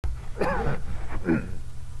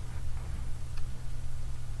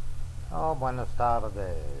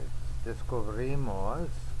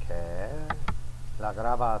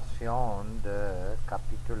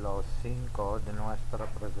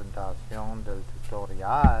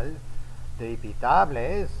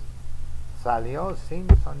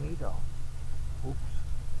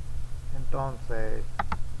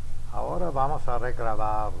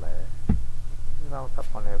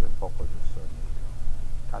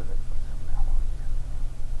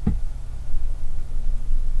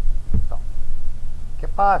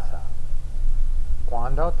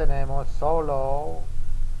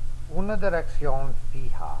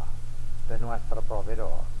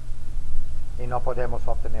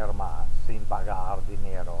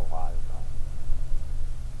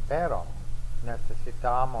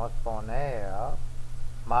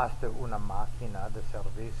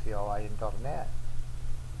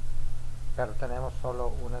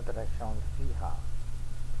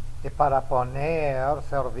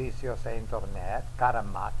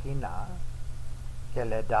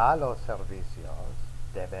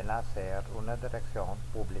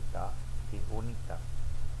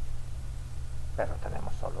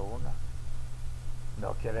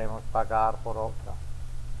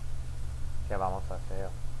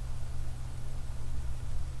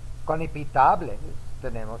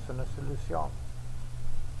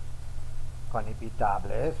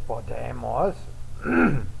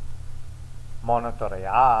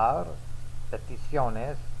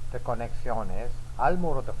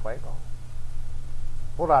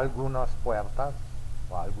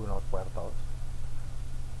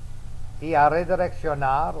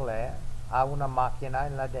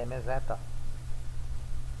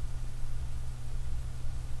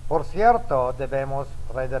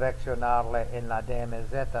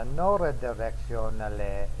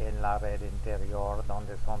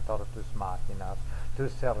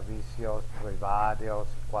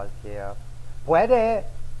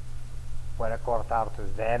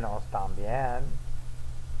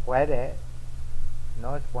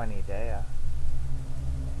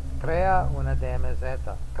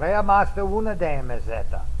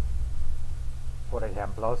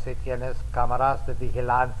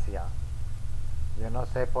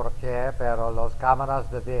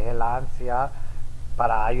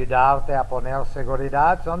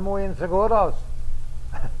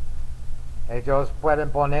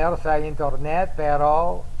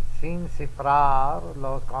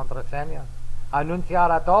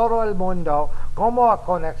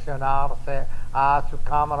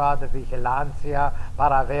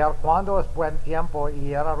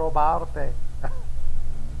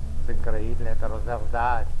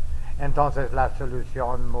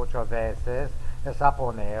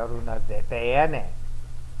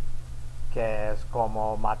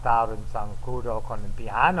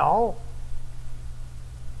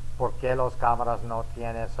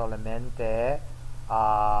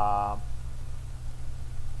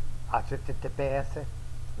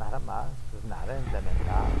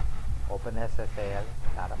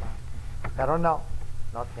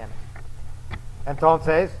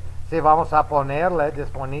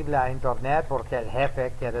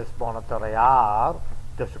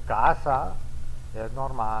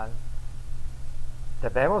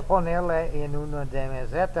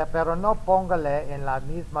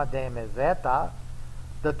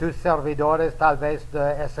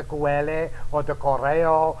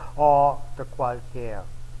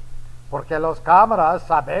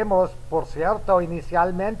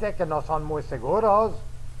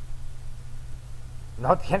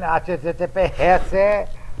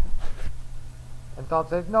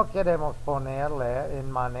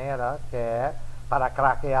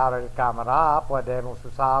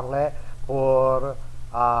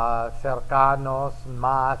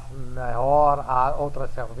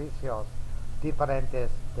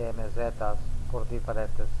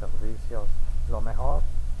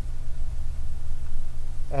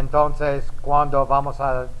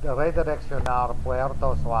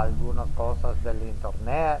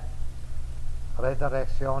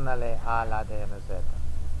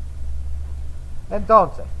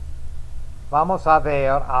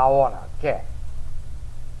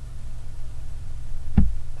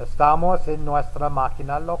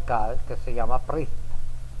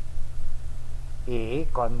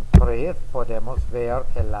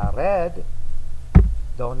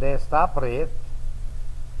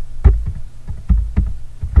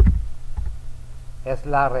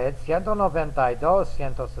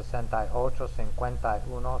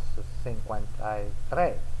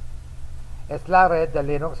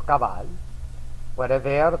puede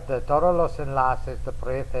ver de todos los enlaces de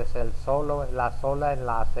Brief es la sola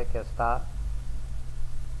enlace que está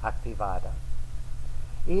activada.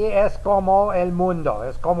 Y es como el mundo,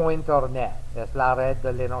 es como Internet, es la red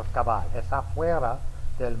de LinuxCabal, es afuera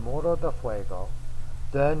del muro de fuego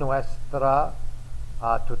de nuestra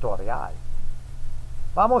tutorial.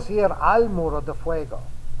 Vamos a ir al muro de fuego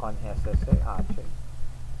con SSH.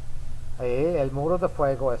 Y el muro de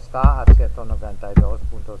fuego está a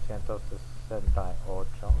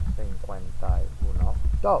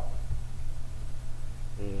 192.168.51.2.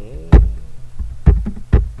 Y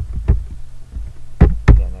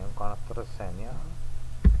tiene una contraseña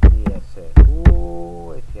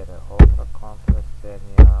ISU y tiene otra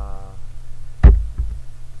contraseña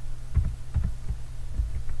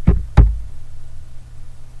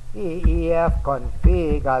y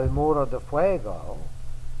ifconfig al muro de fuego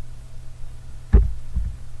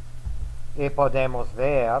y podemos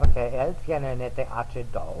ver que él tiene un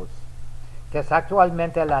ETH2 que es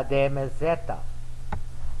actualmente la DMZ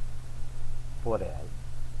por él.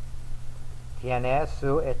 Tiene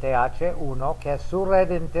su ETH1 que es su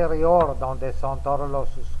red interior donde son todos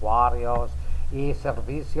los usuarios y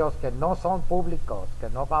servicios que no son públicos, que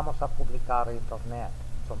no vamos a publicar en internet,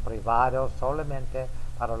 son privados solamente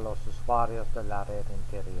para los usuarios de la red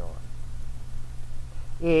interior.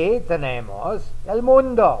 Y tenemos el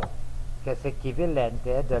mundo, que es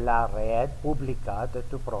equivalente de la red pública de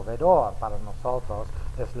tu proveedor. Para nosotros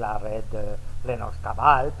es la red de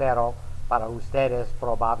LinuxCabal, pero para ustedes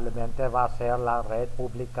probablemente va a ser la red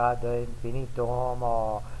pública de Infinitum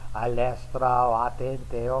o Alestra o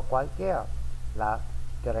AT&T o cualquier la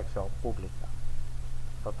dirección pública.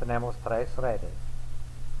 Entonces tenemos tres redes.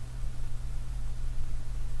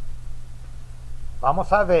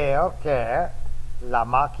 Vamos a ver que la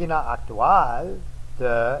máquina actual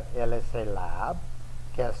de LC Lab,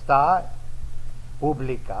 que está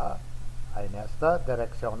pública en esta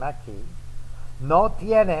dirección aquí, no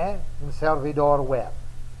tiene un servidor web.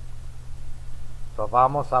 Entonces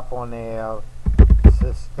vamos a poner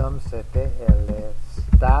systemctl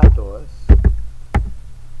status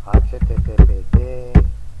httpd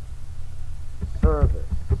service,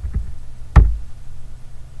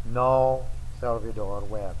 no servidor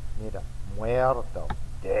web. Mira, muerto,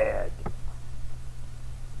 dead.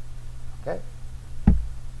 ¿Okay?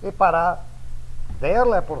 Y para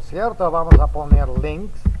verle, por cierto, vamos a poner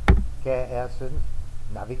links, que es un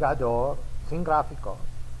navegador sin gráficos,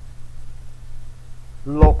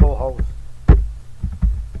 localhost.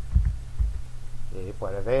 Y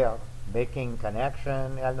puede ver, making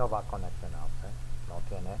connection, él no va a conexionarse, no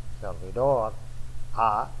tiene servidor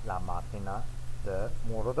a la máquina de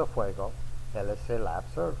muro de fuego LC Lab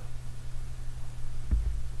Serve.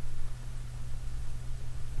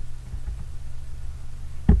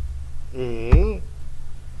 Y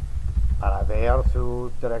para ver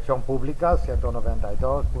su dirección pública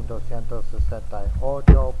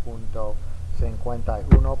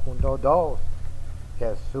 192.168.51.2,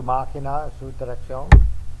 que es su máquina, su dirección,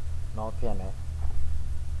 no tiene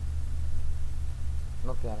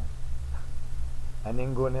en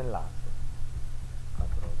ningún enlace.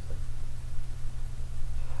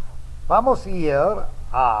 Vamos a ir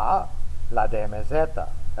a la DMZ,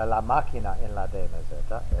 a la máquina en la DMZ,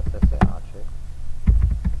 SSH,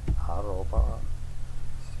 arroba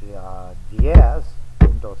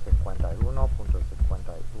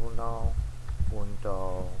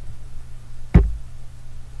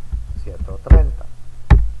 10.51.51.130.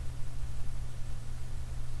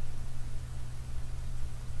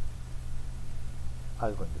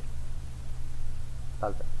 Algún día,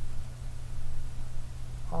 tal vez.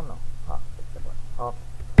 Oh no, qué bueno. Okay.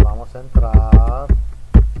 Vamos a entrar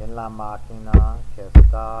en la máquina que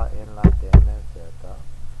está en la DMZ.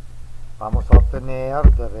 Vamos a obtener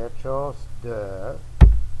derechos de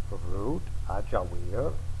root a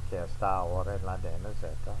Jawir, que está ahora en la DMZ.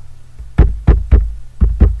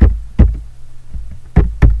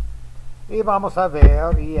 Y vamos a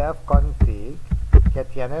ver ifconfig, que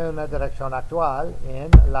tiene una dirección actual en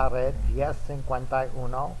la red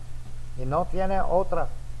 1051 y no tiene otra,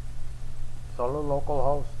 solo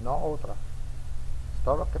localhost, no otra. Es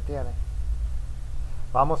todo lo que tiene.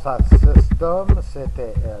 Vamos a systemctl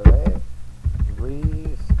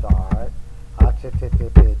restart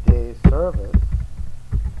httpd service.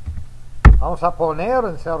 Vamos a poner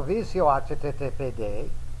un servicio httpd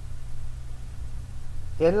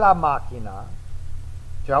en la máquina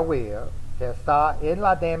Jawir que está en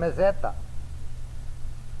la DMZ.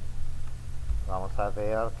 Vamos a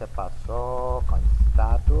ver qué pasó con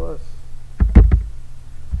status.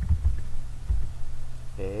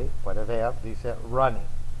 Y puede ver, dice running.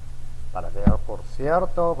 Para ver, por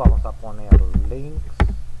cierto, vamos a poner links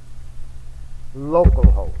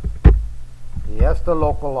localhost. Y este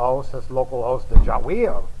localhost es localhost de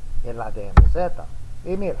Javier en la DMZ.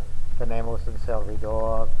 Y mira, tenemos un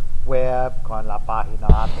servidor web con la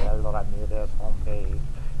página del Ramírez homepage,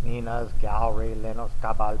 Nina's Gallery,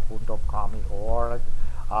 LinuxCabal.com y org,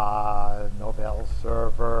 Novell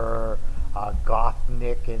Server,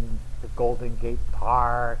 Gothnik in the Golden Gate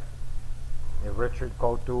Park, Richard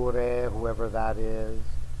Couture, whoever that is,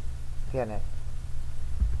 tiene.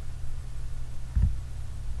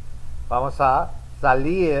 Vamos a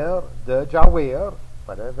salir de Javier.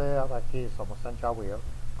 Puede ver aquí, somos en Javier.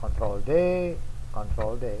 Control D,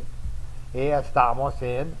 Control D. Y estamos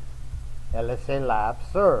en LC Lab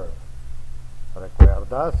Serve.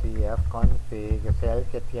 Recuerda, cfconfig es el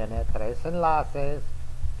que tiene 3 enlaces,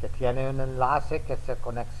 que tiene un enlace que se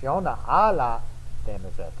conexiona a la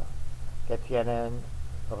DMZ, que tienen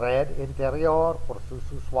red interior por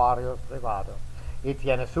sus usuarios privados y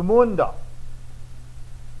tiene su mundo.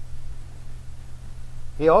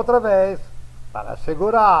 Y otra vez, para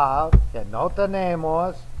asegurar que no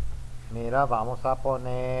tenemos, mira, vamos a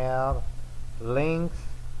poner links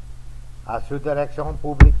a su dirección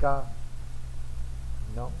pública.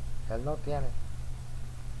 No, él no tiene.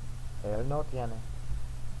 Él no tiene.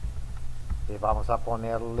 Y vamos a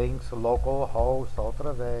poner links localhost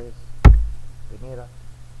otra vez. Y mira,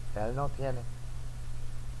 él no tiene.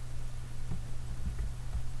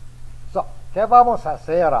 So, ¿qué vamos a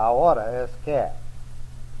hacer ahora? Es que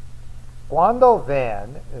cuando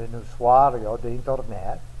ven un usuario de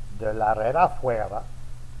internet de la red afuera,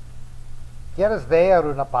 quieres ver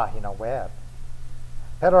una página web,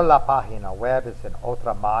 pero la página web es en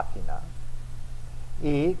otra máquina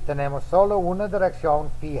y tenemos solo una dirección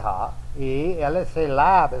fija y LC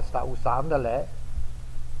Lab está usándole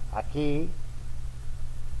aquí.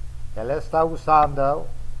 Él está usando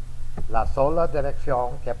la sola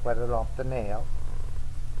dirección que pueden obtener,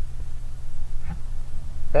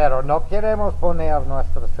 pero no queremos poner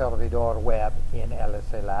nuestro servidor web en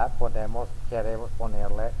LC Lab, queremos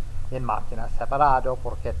ponerle en máquina separado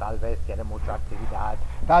porque tal vez tiene mucha actividad,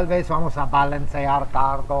 tal vez vamos a balancear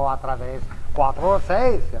cargo a través 4 o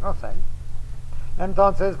 6, yo no sé.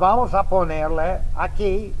 Entonces vamos a ponerle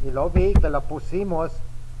aquí, y lo vi que lo pusimos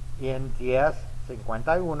en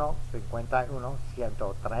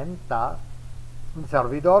 10.51.51.130, un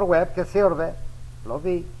servidor web que sirve, lo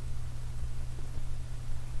vi.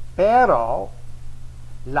 Pero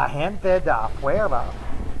la gente de afuera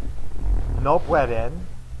no pueden.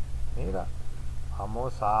 Mira,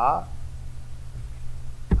 vamos a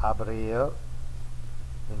abrir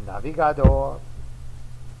un navegador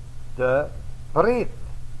de Parte.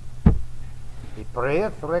 Y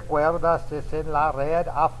Parte, recuerdas, es en la red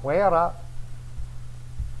afuera.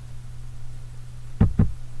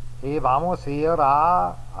 Y vamos a ir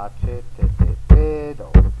a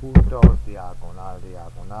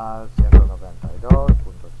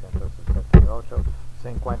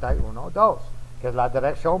http://192.168.51.2, que es la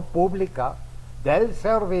dirección pública del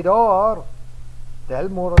servidor del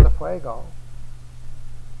Muro de Fuego.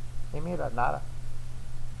 Y mira, nada.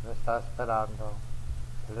 Él está esperando.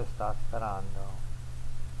 Él está esperando.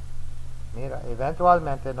 Mira,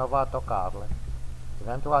 eventualmente no va a tocarle.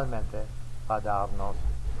 Eventualmente va a darnos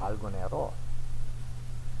algún error.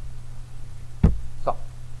 So,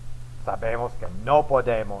 sabemos que no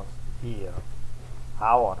podemos ir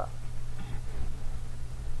ahora.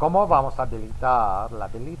 ¿Cómo vamos a habilitar la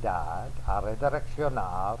habilidad a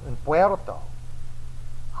redireccionar un puerto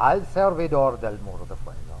al servidor del Muro de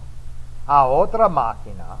Fuego a otra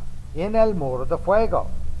máquina en el Muro de Fuego?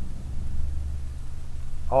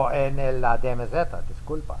 O en la DMZ,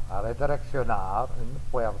 disculpa, a redireccionar un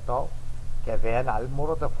puerto que ven al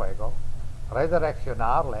Muro de Fuego,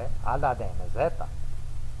 redireccionarle a la DMZ,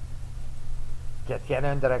 que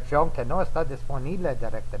tiene una dirección que no está disponible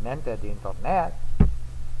directamente de internet.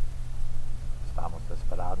 Estamos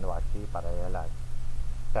esperando aquí para él,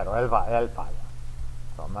 pero él falla.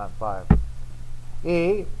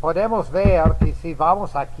 Y podemos ver que si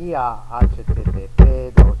vamos aquí a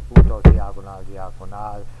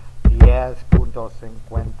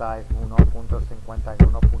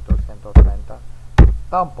http://10.51.51.130,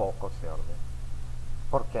 tampoco sirve,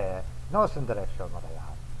 porque no es en dirección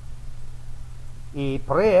real. Y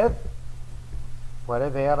Parte puede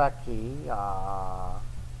ver aquí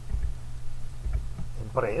en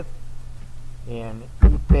Parte, en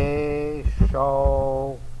IP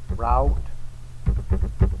show route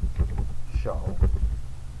show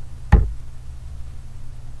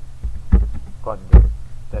con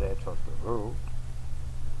derechos de root.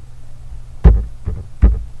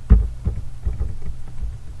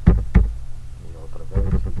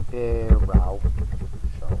 route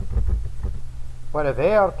show. Puede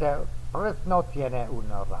ver que pues, no tiene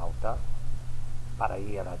una ruta para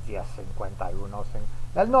ir a 1051.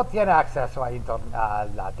 Él no tiene acceso a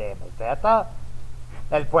la DMZ.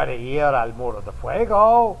 Él puede ir al Muro de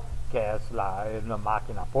Fuego, que es una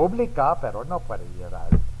máquina pública, pero no puede ir a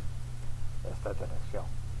esta dirección.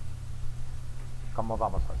 ¿Cómo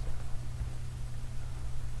vamos a hacer?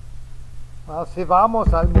 Well, si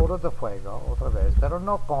vamos al Muro de Fuego otra vez, pero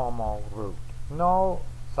no como root, no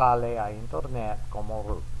sale a internet como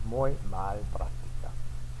root, muy mal práctica.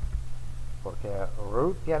 Porque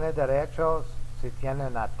root tiene derechos, si tiene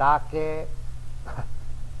un ataque,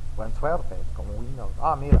 buena suerte, como Windows.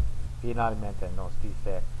 Ah, mira, finalmente nos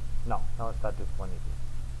dice, no está disponible.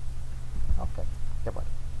 Ok, qué bueno.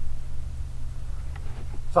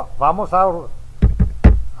 So, vamos a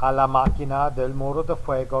la máquina del Muro de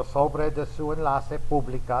Fuego sobre de su enlace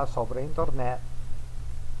pública sobre internet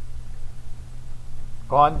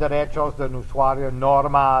con derechos de un usuario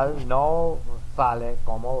normal. No sale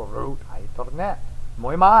como root a internet.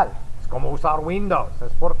 Muy mal. Es como usar Windows.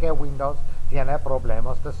 Es porque Windows tiene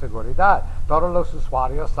problemas de seguridad. Todos los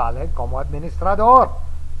usuarios salen como administrador,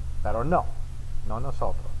 pero no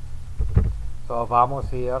nosotros. So,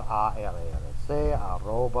 vamos a ir a rrc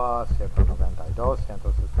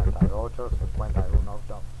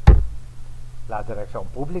 @192.168.51.2, la dirección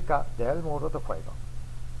pública del Muro de Fuego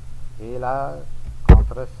y la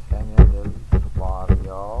contraseña del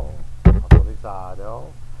usuario autorizado,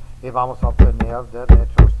 y vamos a obtener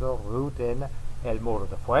derechos de root en el Muro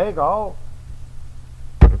de Fuego.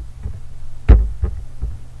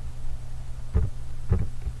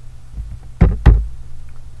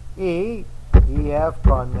 Y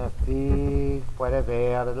ifconfig puede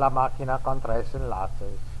ver la máquina con 3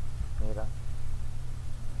 enlaces. Mira.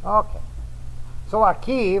 Ok. So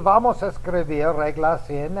aquí vamos a escribir reglas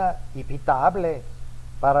en IPTables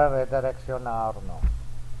para redireccionarnos.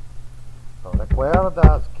 So,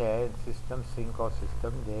 recuerdas que en System 5,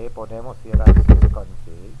 System D podemos ir a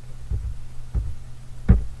sysconfig,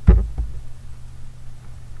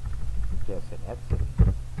 que es en Etsy.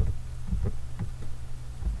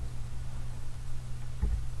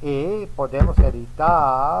 Y podemos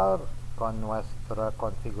editar con nuestro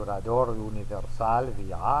configurador universal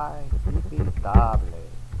vía IPTables.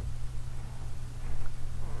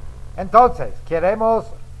 Entonces, queremos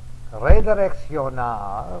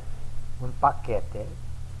redireccionar un paquete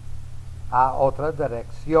a otra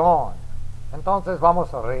dirección. Entonces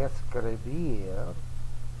vamos a reescribir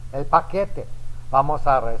el paquete. Vamos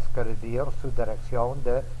a reescribir su dirección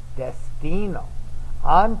de destino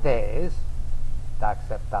antes de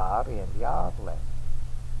aceptar y enviarle.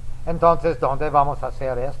 Entonces, ¿dónde vamos a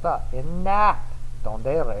hacer esto? En NAT,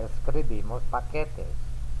 donde reescribimos paquetes.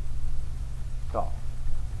 So,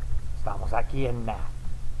 estamos aquí en NAT.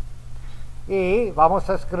 Y vamos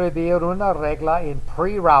a escribir una regla en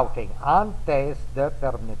pre-routing antes de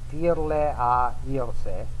permitirle a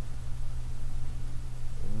irse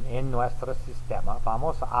en nuestro sistema.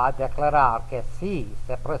 Vamos a declarar que si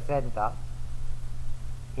se presenta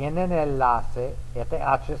en el enlace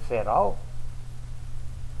ETH0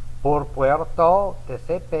 por puerto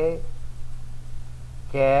TCP,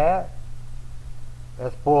 que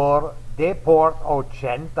es por de port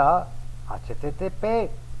 80 HTTP,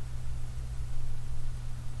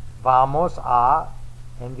 vamos a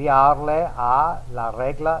enviarle a la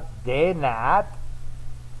regla de NAT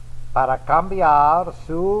para cambiar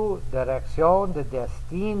su dirección de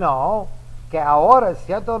destino, que ahora es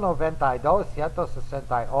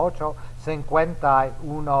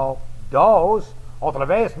 192.168.51.2. Otra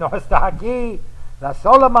vez no está aquí. La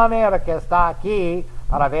sola manera que está aquí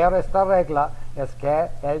para ver esta regla es que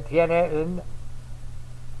él tiene una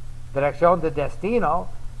dirección de destino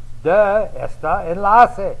de este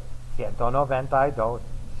enlace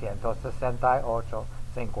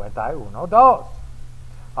 192.168.51.2.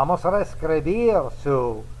 Vamos a reescribir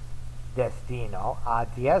su destino a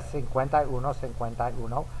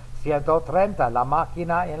 10.51.51.130, la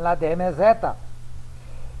máquina en la DMZ.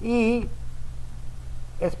 Y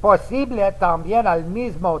es posible también al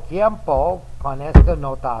mismo tiempo, con esta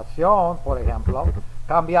notación, por ejemplo,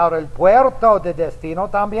 cambiar el puerto de destino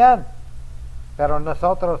también, pero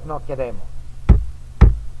nosotros no queremos.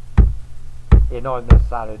 Y no es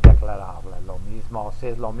necesario declararle lo mismo. Si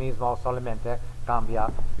es lo mismo, solamente cambia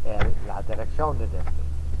la dirección de destino.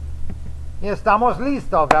 Y estamos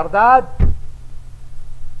listos, ¿verdad?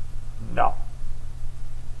 No.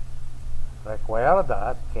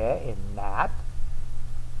 Recuerda que en NAT,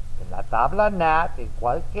 en la tabla NAT, en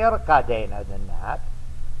cualquier cadena de NAT,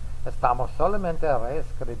 estamos solamente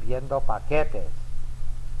reescribiendo paquetes.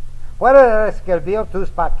 Puedes escribir tus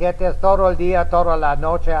paquetes todo el día, toda la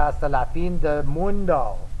noche, hasta la fin del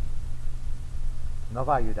mundo. No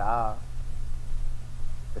va a ayudar.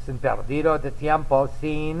 Es un perdido de tiempo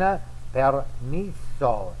sin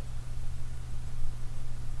permisos.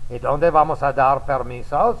 ¿Y dónde vamos a dar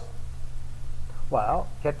permisos? Bueno,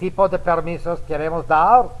 ¿qué tipo de permisos queremos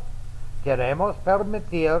dar? Queremos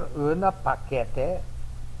permitir un paquete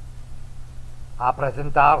a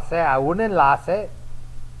presentarse a un enlace,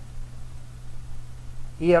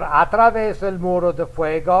 ir a través del muro de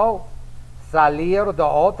fuego, salir de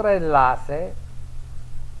otro enlace,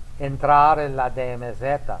 entrar en la DMZ.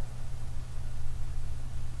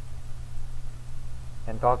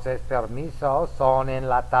 Entonces, permisos son en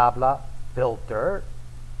la tabla filter,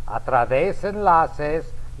 a través de enlaces,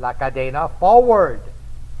 la cadena forward.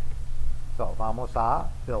 So, vamos a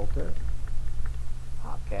filter.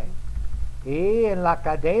 Ok. Y en la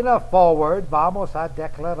cadena forward vamos a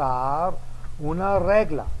declarar una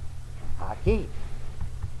regla. Aquí.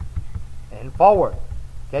 En forward.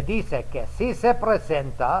 Que dice que si se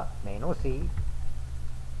presenta, menos i,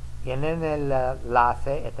 tienen el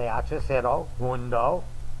enlace ETH0, mundo,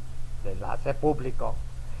 el enlace público,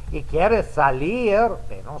 y quiere salir,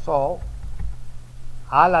 menos o,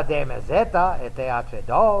 a la DMZ,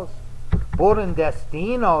 ETH2, por un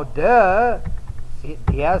destino de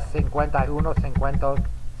 10, 51, 50,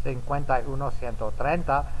 51,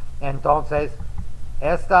 130, entonces,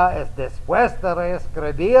 esta es después de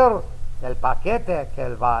reescribir el paquete que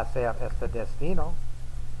él va a hacer este destino,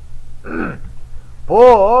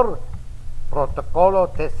 por protocolo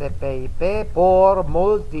TCP/IP, por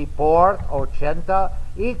multiport 80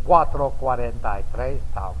 y 443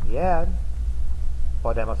 también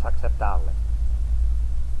podemos aceptarle.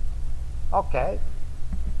 Ok.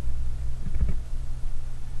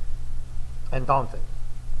 Entonces,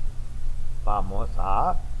 vamos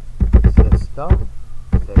a System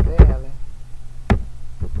CTL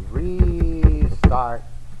Restart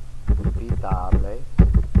IPTables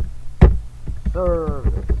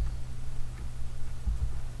Service.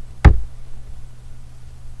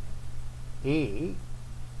 Y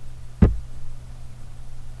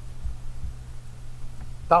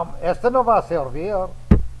esto no va a servir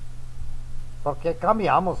porque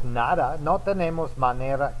cambiamos nada, no tenemos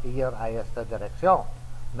manera de ir a esta dirección,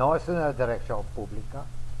 no es una dirección pública,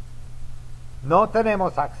 no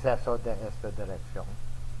tenemos acceso de esta dirección.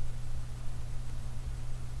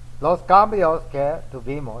 Los cambios que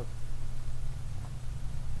tuvimos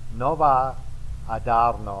no va a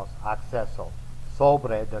darnos acceso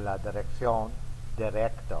sobre de la dirección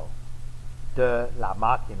directo de la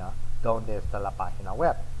máquina donde está la página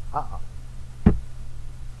web.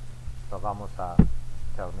 Vamos a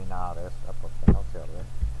terminar esta porque no sirve.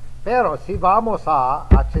 Pero si vamos a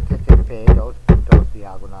http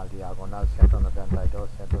diagonal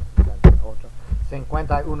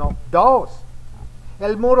 192.168.51.2,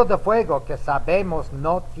 el muro de fuego que sabemos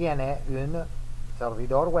no tiene un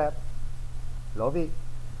servidor web, lo vi.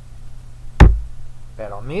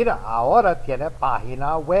 Pero mira, ahora tiene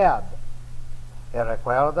página web. ¿Y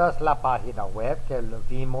recuerdas la página web que lo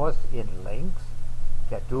vimos en links?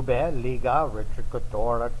 Que tuve Liga, Richard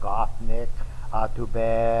Couture, Gothnik,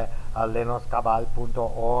 tuve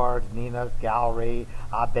LinuxCabal.org, Nina's Gallery,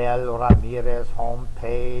 Abel Ramírez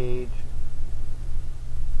homepage.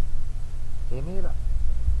 Y mira,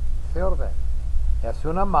 sirve. Es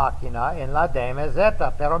una máquina en la DMZ,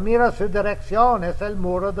 pero mira su dirección, es el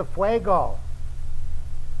muro de fuego.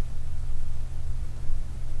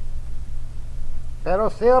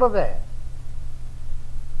 Pero sirve.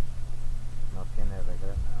 No tiene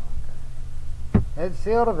regreso. Okay. Él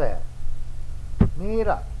sirve.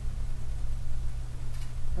 Mira.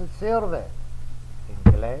 Él sirve.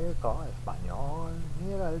 Inglés o español.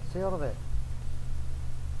 Mira, él sirve.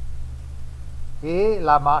 Y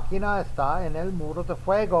la máquina está en el muro de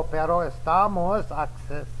fuego, pero estamos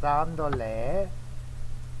accesándole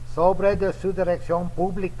sobre de su dirección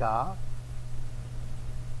pública.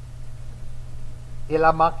 Y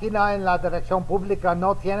la máquina en la dirección pública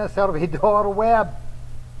no tiene servidor web.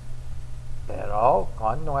 Pero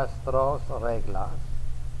con nuestras reglas,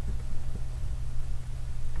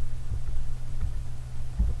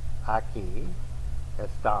 aquí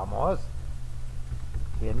estamos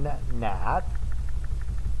en NAT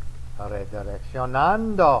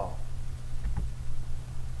redireccionando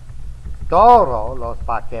todos los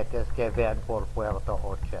paquetes que ven por puerto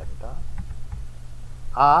 80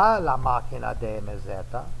 a la máquina DMZ,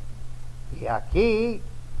 y aquí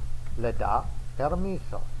le da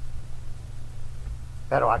permisos.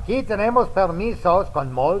 Pero aquí tenemos permisos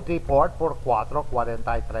con multiport por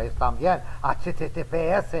 443 también,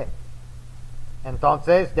 HTTPS.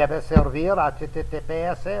 Entonces debe servir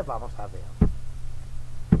HTTPS, vamos a ver.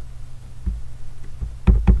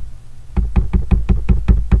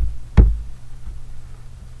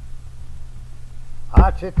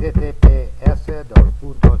 HTTPS, dos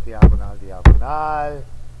puntos, diagonal, diagonal.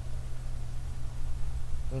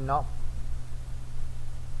 Y no.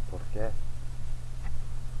 ¿Por qué?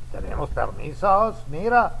 Tenemos permisos,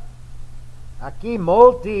 mira. Aquí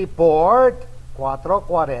multiport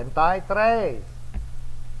 443.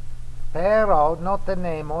 Pero no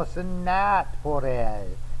tenemos un NAT por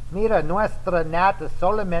él. Mira, nuestra NAT es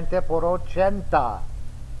solamente por 80.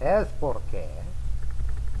 ¿Es por qué?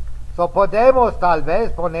 So podemos tal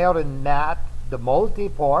vez poner un NAT de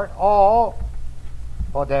multiport o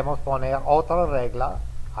podemos poner otra regla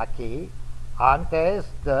aquí antes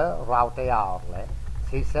de routearle.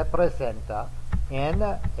 Si se presenta en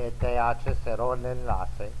ETH0 el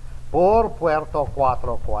enlace por puerto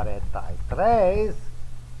 443,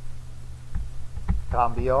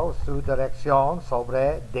 cambió su dirección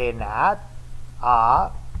sobre DNAT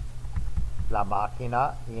a la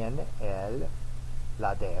máquina en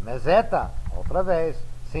la DMZ, otra vez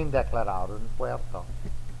sin declarar un puerto.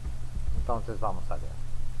 Entonces vamos a ver.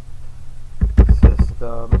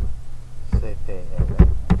 System CTL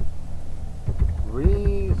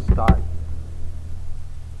restart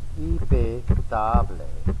IPTable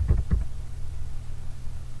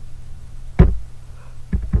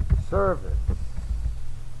service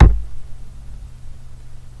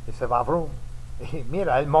y se va vroom. Y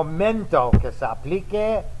mira, el momento que se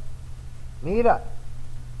aplique, mira,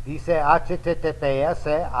 dice HTTPS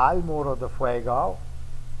al muro de fuego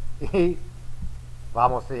y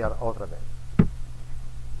vamos a ir otra vez.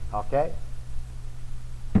 ¿Ok?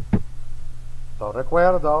 So,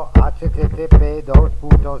 recuerdo HTTP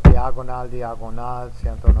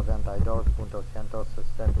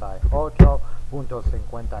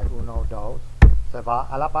 192.168.168.51.2 se va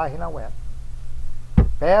a la página web.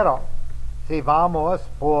 Pero si vamos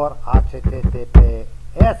por HTTPS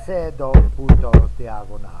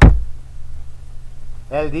diagonal,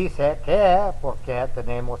 él dice que porque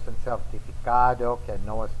tenemos un certificado que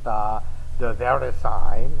no está de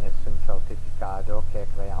VeriSign, es un certificado que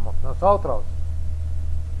creamos nosotros.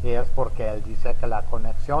 Y es porque él dice que la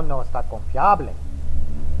conexión no está confiable.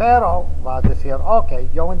 Pero va a decir,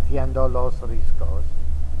 ok, yo entiendo los riesgos.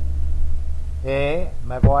 Y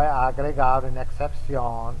me voy a agregar una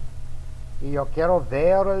excepción. Y yo quiero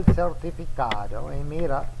ver el certificado. Y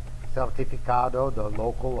mira, certificado de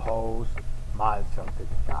localhost mal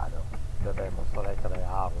certificado. Debemos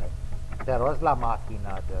recrearle. Pero es la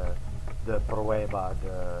máquina de prueba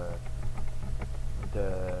de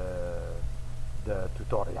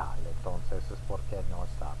tutorial, entonces es porque no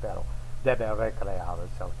está, pero debe recrear el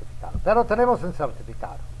certificado. Pero tenemos un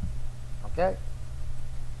certificado, ¿ok?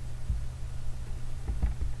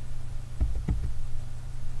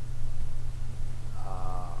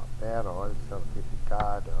 Pero el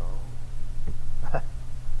certificado,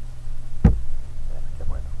 qué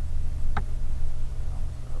bueno.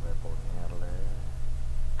 Vamos a reponerle.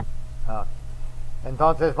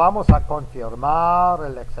 Entonces vamos a confirmar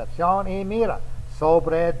la excepción y mira,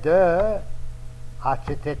 sobre de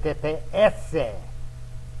HTTPS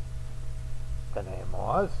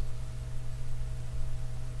tenemos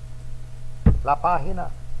la página.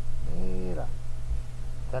 Mira,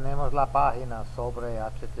 tenemos la página sobre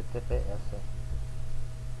HTTPS.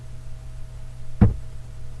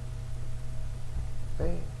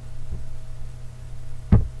 Sí,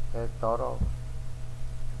 es todo.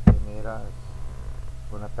 Y mira,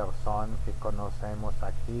 una persona que conocemos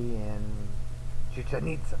aquí en Chichén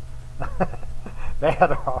Itzá.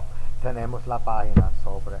 Pero tenemos la página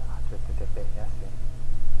sobre HTTPS.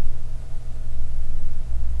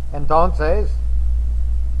 Entonces,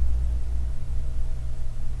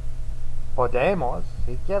 podemos,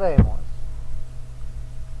 si queremos,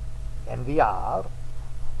 enviar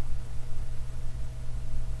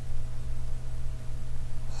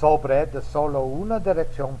sobre de solo una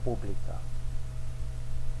dirección pública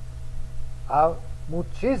a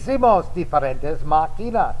muchísimas diferentes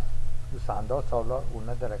máquinas usando solo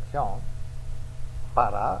una dirección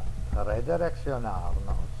para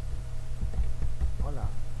redireccionarnos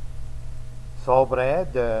sobre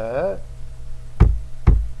de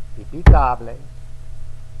IPTables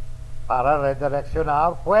para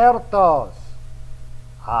redireccionar puertos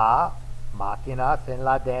a máquinas en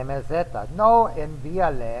la DMZ. No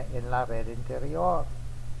envíale en la red interior.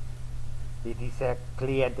 Y dice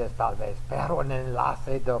clientes tal vez, pero el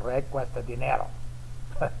enlace de red cuesta dinero.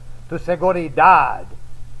 Tu seguridad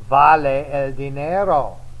vale el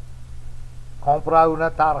dinero. Compra una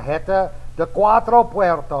tarjeta de 4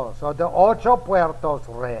 puertos o de 8 puertos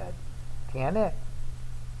red. Tiene.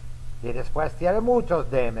 Y después tiene muchos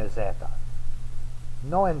DMZ.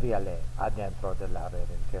 No envíale adentro de la red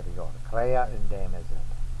interior. Crea un DMZ.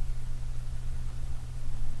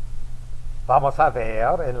 Vamos a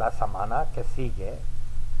ver en la semana que sigue,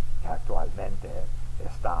 que actualmente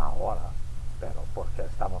está ahora, pero porque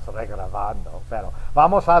estamos regrabando, pero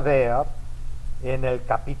vamos a ver en el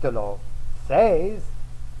capítulo 6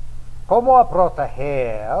 cómo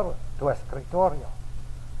proteger tu escritorio.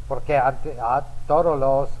 Porque todos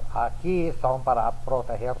los aquí son para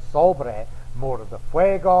proteger sobre muros de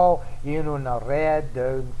fuego y en una red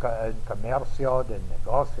de un comercio, de un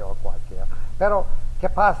negocio cualquier. Pero, ¿qué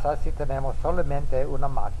pasa si tenemos solamente una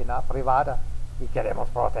máquina privada y queremos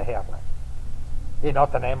protegerla? Y no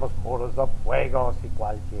tenemos muros de fuego y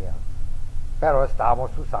cualquier. Pero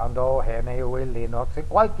estamos usando GNU y Linux en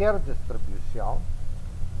cualquier distribución.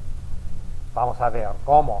 Vamos a ver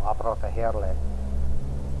cómo protegerle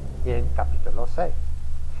en capítulo 6.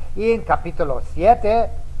 Y en capítulo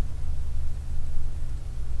 7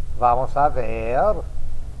 vamos a ver,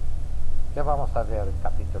 ¿qué vamos a ver en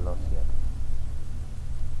capítulo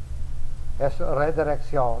 7? Es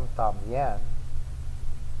redirección también,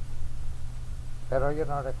 pero yo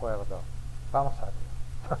no recuerdo. Vamos a ver.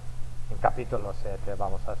 En capítulo 7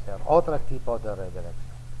 vamos a hacer otro tipo de redirección.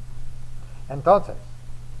 Entonces,